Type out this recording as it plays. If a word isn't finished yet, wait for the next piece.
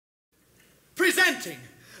presenting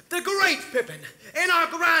the great Pippin in our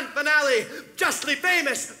grand finale, justly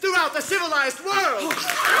famous throughout the civilized world.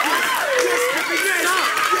 Yes, Pippin, yes!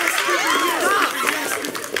 Yes, Pippin, yes!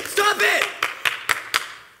 Stop it!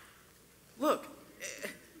 Look,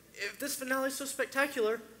 if this finale is so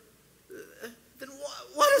spectacular, then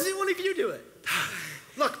why doesn't one of you do it?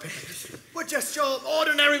 Look, Pippin, we're just your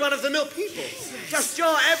ordinary run-of-the-mill people. Just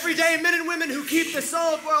your everyday men and women who keep this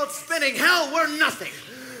old world spinning. Hell, we're nothing.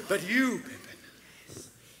 But you, Pippin,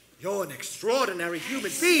 you're an extraordinary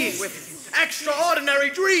human being with extraordinary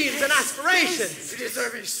dreams and aspirations. You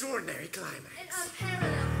deserve an extraordinary climax. An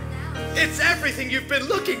unparalleled finale. It's everything you've been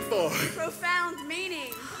looking for. Profound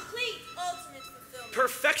meaning. Complete ultimate fulfillment.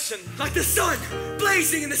 Perfection, like the sun,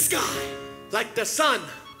 blazing in the sky. Like the sun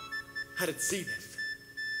at its zenith.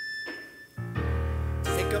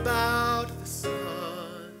 Think about the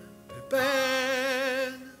sun,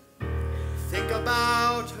 Pippin. Think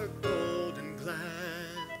about her golden glance.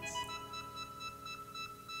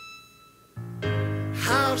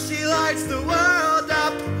 How she lights the world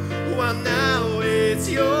up. Well, now it's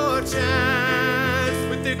your chance.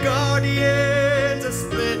 With the guardians of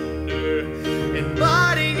splendor,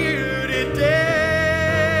 inviting you to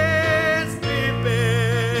dance,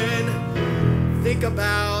 Pippin. Think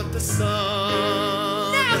about the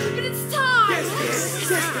sun. Now, Pippin, it's time! Yes,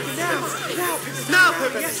 Pippin, now, Pippin. Now,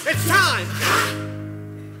 Pippin, Yes. it's time!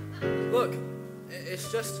 Look,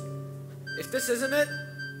 it's just, if this isn't it,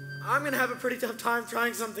 I'm gonna have a pretty tough time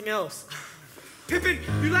trying something else. Pippin,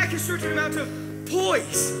 you lack a certain amount of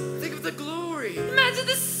poise. Think of the glory. Imagine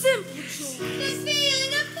the simple joy. The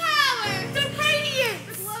feeling of power. The radiance.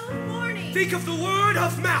 The glow of morning. Think of the word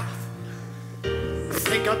of mouth.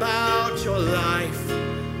 Think about your life,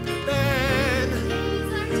 Pippin.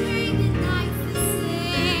 Days are turned and nights the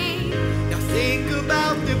same. Now think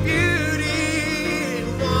about the beauty in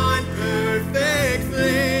one perfect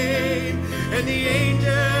flame. And the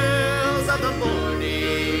angels of the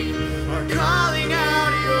morning are calling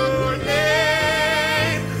out your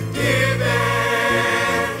name.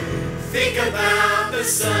 Pippin, think about the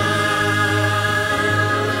sun.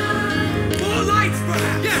 More lights,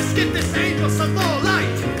 perhaps. Yes, give this angel some more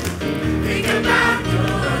light. Think about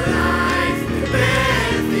your life,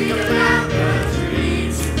 Pippin. Think about the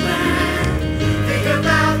dreams you planned. Think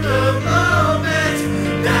about the moment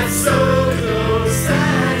that's so close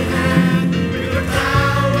at hand. With the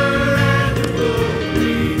power and the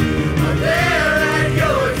glory are there at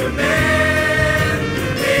your command.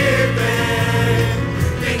 Pippin,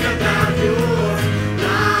 think about your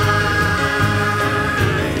life.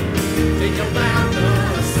 Think about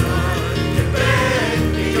the sun, Pippin.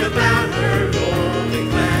 Think about her golden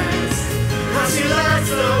glance. How she lights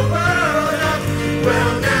the world up.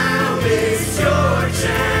 Well, now is your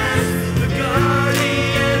chance. The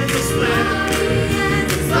guardian of splendor,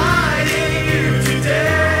 inviting you to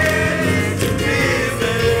dance.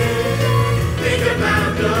 Pippin, think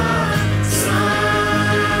about the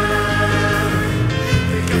sun.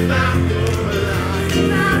 Think about your life.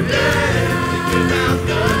 Think about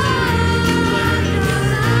the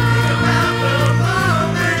think about the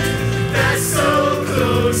moment that's so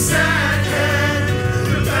close at hand.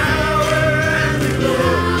 The power and the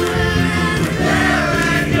glory, they're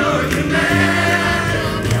at your command.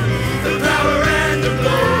 The power and the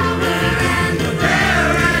glory,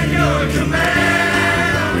 they're at your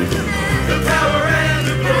command. The power and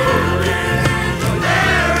the glory,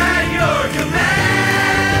 they're at your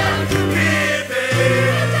command.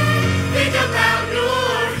 Pippin, think about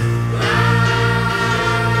your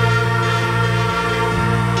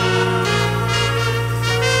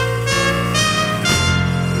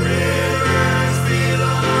rivers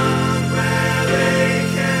belong where they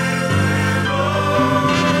can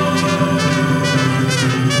ramble.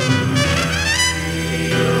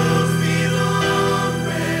 Eagles belong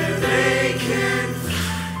where they can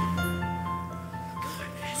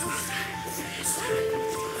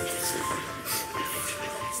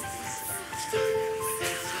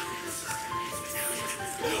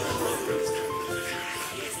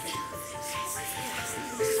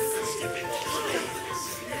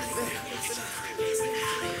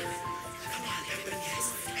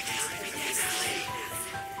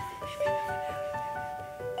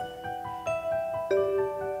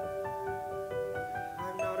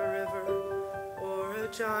I'm not a river or a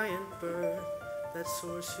giant bird that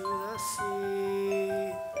soars through the sea.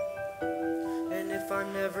 And if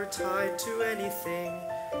I'm never tied to anything,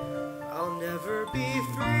 I'll never be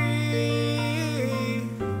free.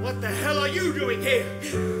 What the hell are you doing here?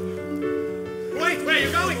 Wait, where are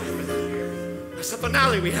you going? There's a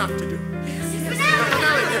finale we have to do.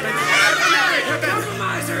 Finale, Pippin. Finale, Pippin.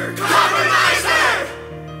 Compromiser! Compromiser!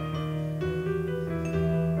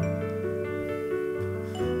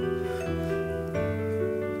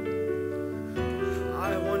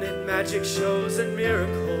 magic shows and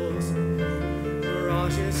miracles,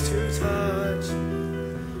 mirages to touch.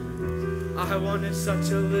 I wanted such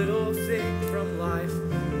a little thing from life.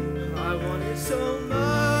 I wanted so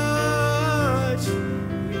much.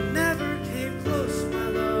 We never came close, my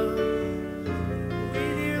love. We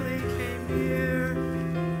nearly came near.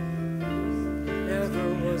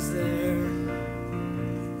 Never was there.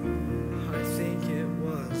 I think it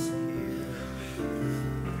was here.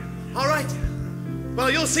 All right. Well,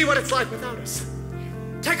 you'll see what it's like without us.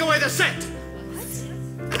 Take away the scent.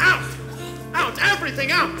 Out! Out!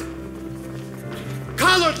 Everything out!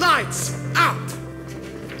 Colored lights! Out!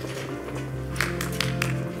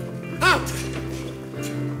 Out!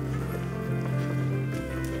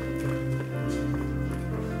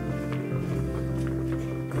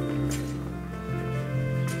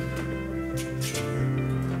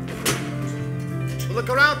 Look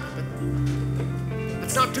around, Pippin.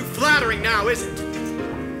 That's not too flattering now, is it?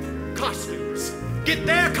 Costumes. Get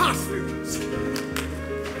their costumes.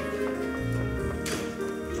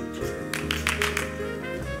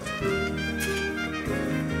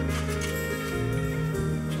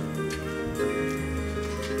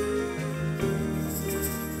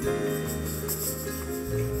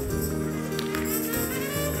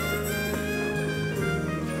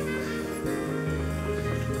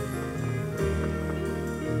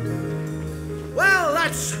 Well,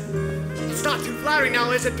 that's not too flattering now,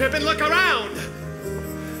 is it, Pippin? Look around.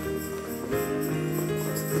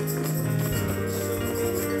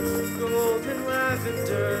 Golden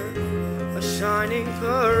lavender, a shining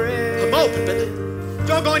parade. A mole, Pippin.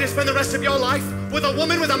 You're going to spend the rest of your life with a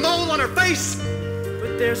woman with a mole on her face?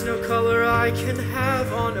 But there's no color I can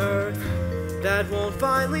have on earth that won't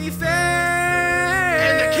finally fade.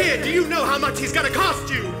 And the kid, do you know how much he's gonna cost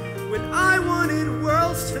you? When I wanted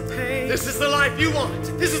worlds to paint. This is the life you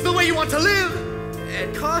want. This is the way you want to live.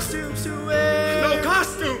 And costumes to wear. No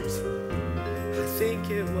costumes. I think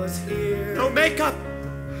it was here. No makeup.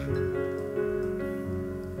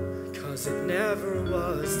 'Cause it never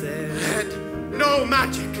was there. And no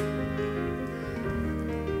magic.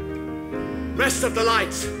 Rest of the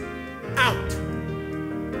lights out.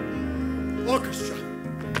 Orchestra.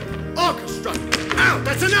 Orchestra. Out.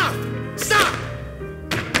 That's enough. Stop.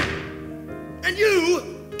 And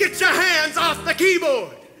you get your hands off the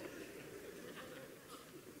keyboard.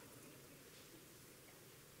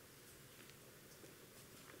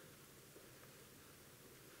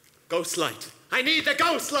 Ghost light. I need the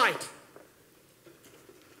ghost light.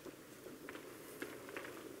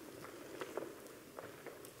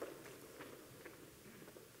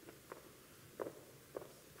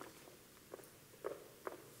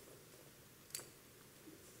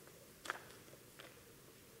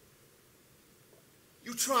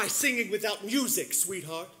 You try singing without music,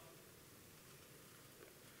 sweetheart.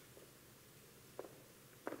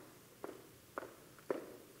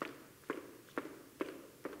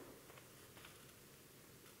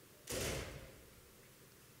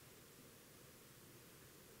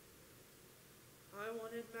 I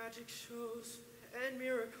wanted magic shows and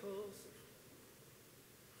miracles,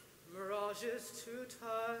 mirages to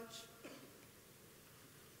touch.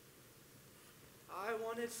 I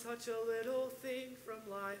wanted such a little thing from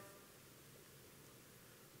life.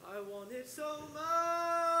 I wanted so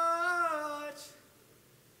much.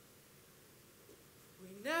 We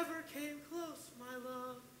never came close, my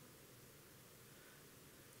love.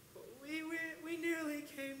 But we nearly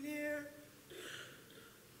came near.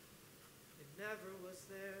 It never was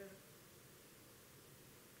there.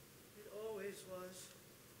 It always was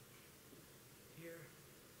here.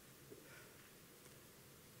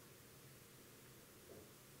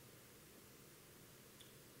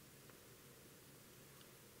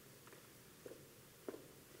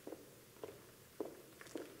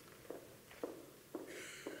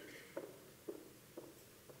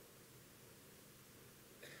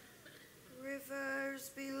 Rivers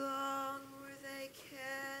belong where they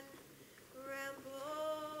can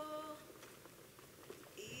ramble.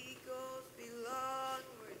 Eagles belong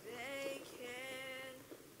where they can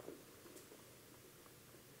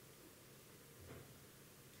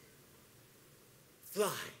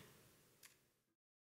Fly.